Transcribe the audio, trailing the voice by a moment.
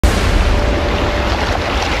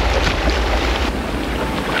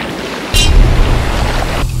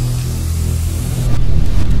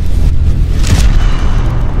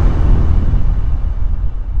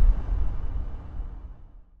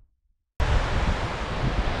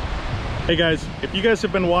Hey guys, if you guys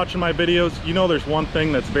have been watching my videos, you know there's one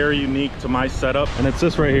thing that's very unique to my setup, and it's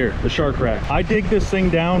this right here, the shark rack. I dig this thing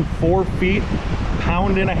down 4 feet,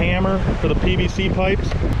 pound in a hammer for the PVC pipes,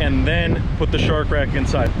 and then put the shark rack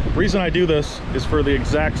inside. The reason I do this is for the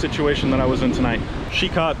exact situation that I was in tonight. She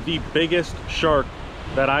caught the biggest shark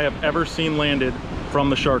that I have ever seen landed from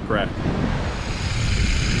the shark rack.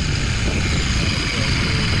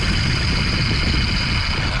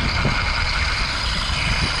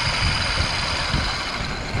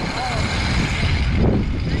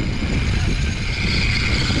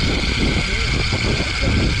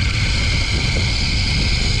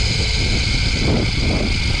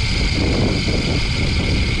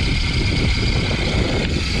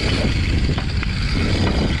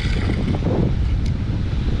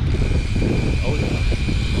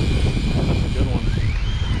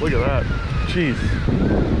 Look at that. Jeez.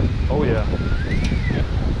 Oh yeah.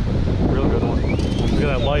 Real good one. Look at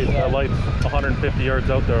that light. That light's 150 yards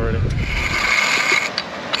out there already.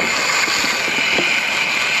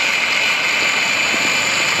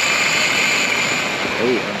 Oh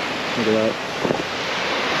yeah. Look at that.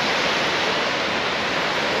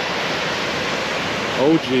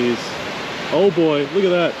 Oh geez. Oh boy. Look at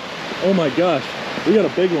that. Oh my gosh. We got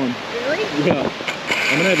a big one. Really? Yeah.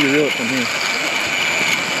 I'm gonna have you reel it from here.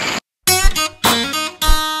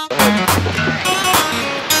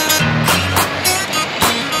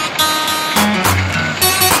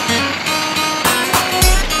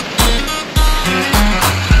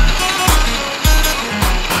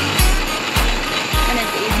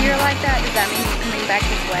 Does that mean he's coming back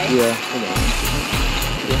this way? Yeah, hold on.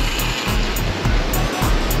 Yeah.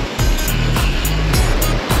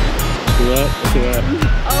 See that? Look at that.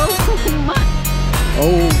 Oh my!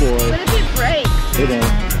 Oh boy. What if it breaks? Hold on.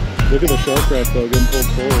 Look at the shark rack though, getting pulled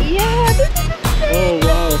forward. Yeah, this is insane! Oh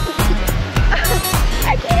wow.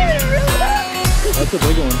 I can't even reel it up! That's a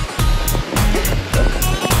big one.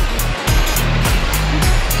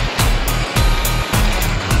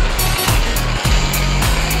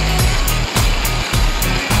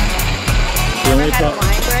 Ever had a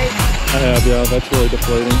line break? I have, yeah, that's really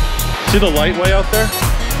deflating. See the light way out there?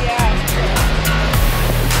 Yeah.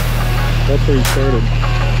 That's where he started.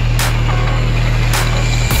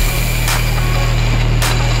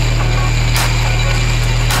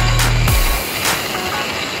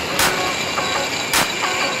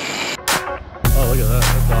 Oh, look at that,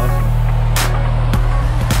 that's awesome.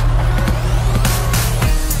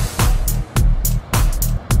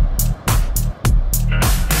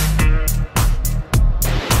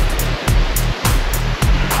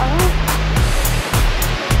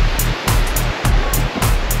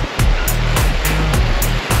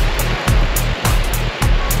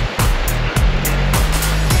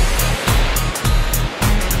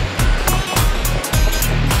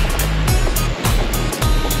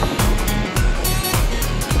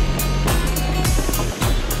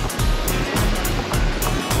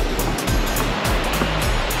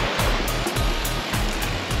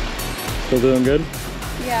 Still doing good?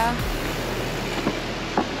 Yeah.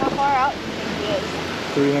 How far out do you think it is?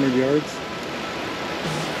 300 yards.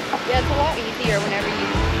 Yeah, it's a lot easier whenever you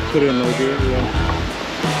Put it in low gear, yeah.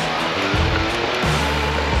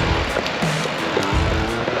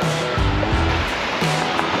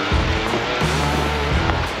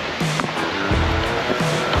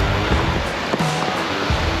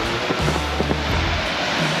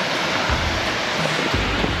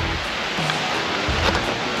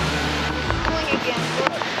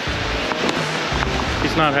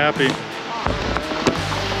 He's not happy.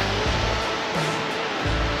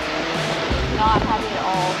 Not happy at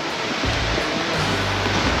all.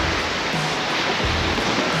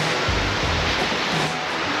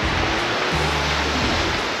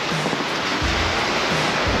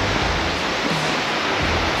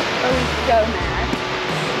 Oh, he's so mad.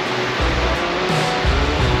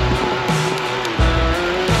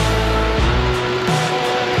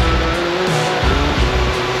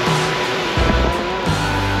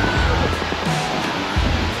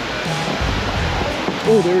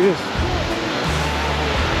 Oh, there he is.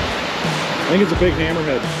 I think it's a big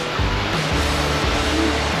hammerhead.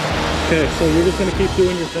 Okay, so you're just gonna keep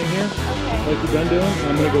doing your thing here, Okay. like you've been doing, and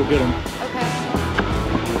I'm gonna go get him. Okay.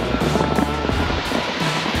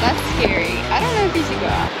 That's scary. I don't know if you should go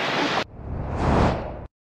out.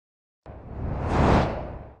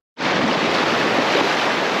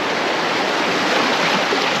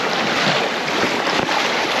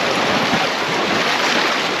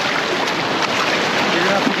 You're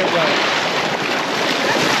gonna have to get right.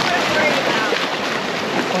 That's what I'm worried about.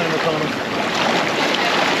 Playing with Thomas.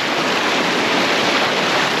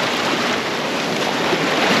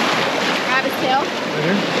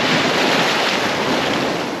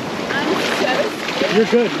 You're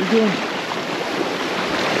good. You're doing.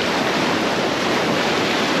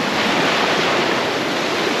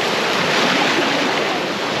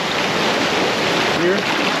 Here.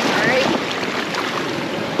 All right.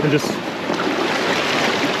 And just.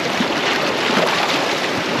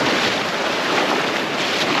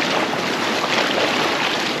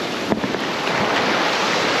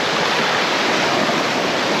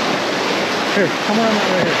 Here, come around that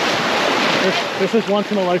right here. This is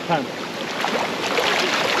once in a lifetime.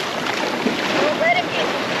 Well, let him get.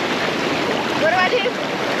 What do I do?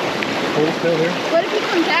 Hold still here. What if he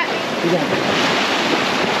comes at me? You got it.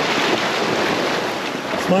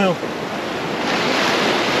 Smile.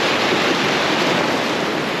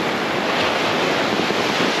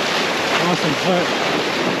 Awesome. All right.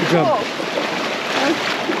 Good job. Cool.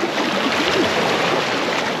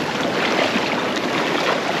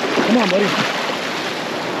 Come on, buddy.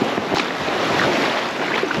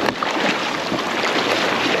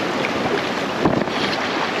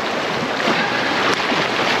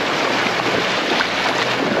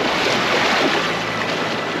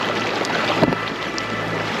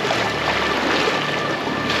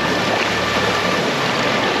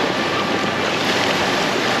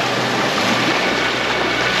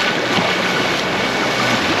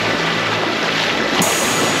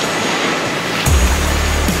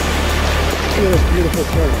 Look at this beautiful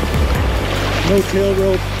shark. No tail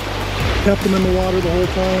rope, kept him in the water the whole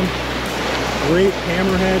time. Great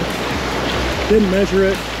hammerhead, didn't measure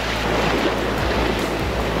it.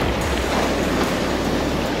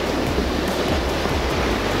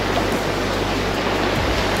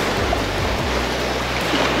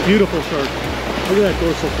 Beautiful shark. Look at that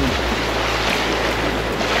dorsal fin.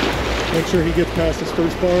 Make sure he gets past his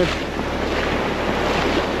first bar.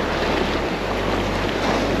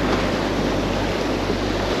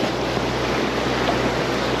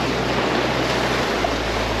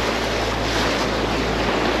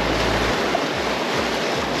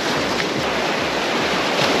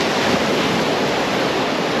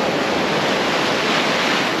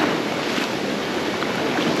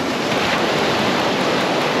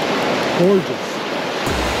 Gorgeous.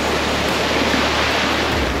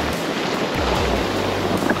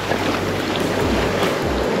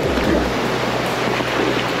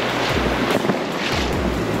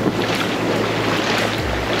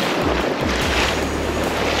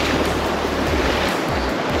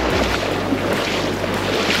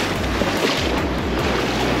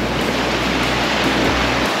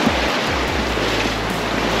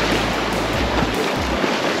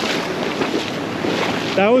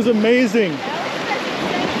 That was amazing.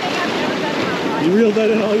 You reeled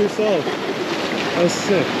that in all yourself. That was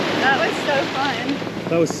sick. That was so fun.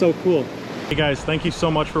 That was so cool. Hey guys, thank you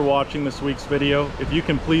so much for watching this week's video. If you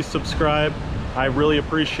can please subscribe, I really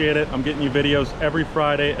appreciate it. I'm getting you videos every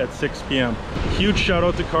Friday at 6 p.m. Huge shout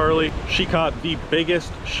out to Carly. She caught the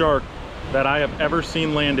biggest shark that I have ever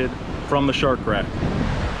seen landed from the shark rack.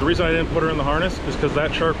 The reason I didn't put her in the harness is because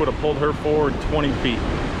that shark would have pulled her forward 20 feet.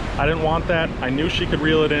 I didn't want that. I knew she could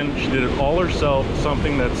reel it in. She did it all herself,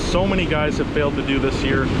 something that so many guys have failed to do this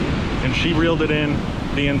year, and she reeled it in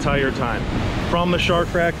the entire time. From the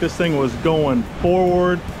shark rack, this thing was going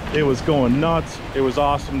forward. It was going nuts. It was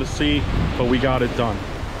awesome to see, but we got it done.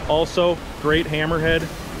 Also, great hammerhead,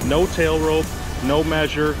 no tail rope, no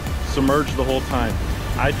measure, submerged the whole time.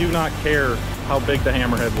 I do not care how big the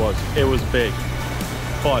hammerhead was. It was big.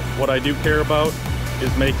 But what I do care about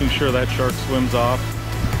is making sure that shark swims off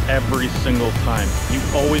every single time. You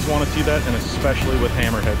always want to see that, and especially with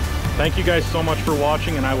hammerheads. Thank you guys so much for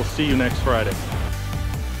watching, and I will see you next Friday.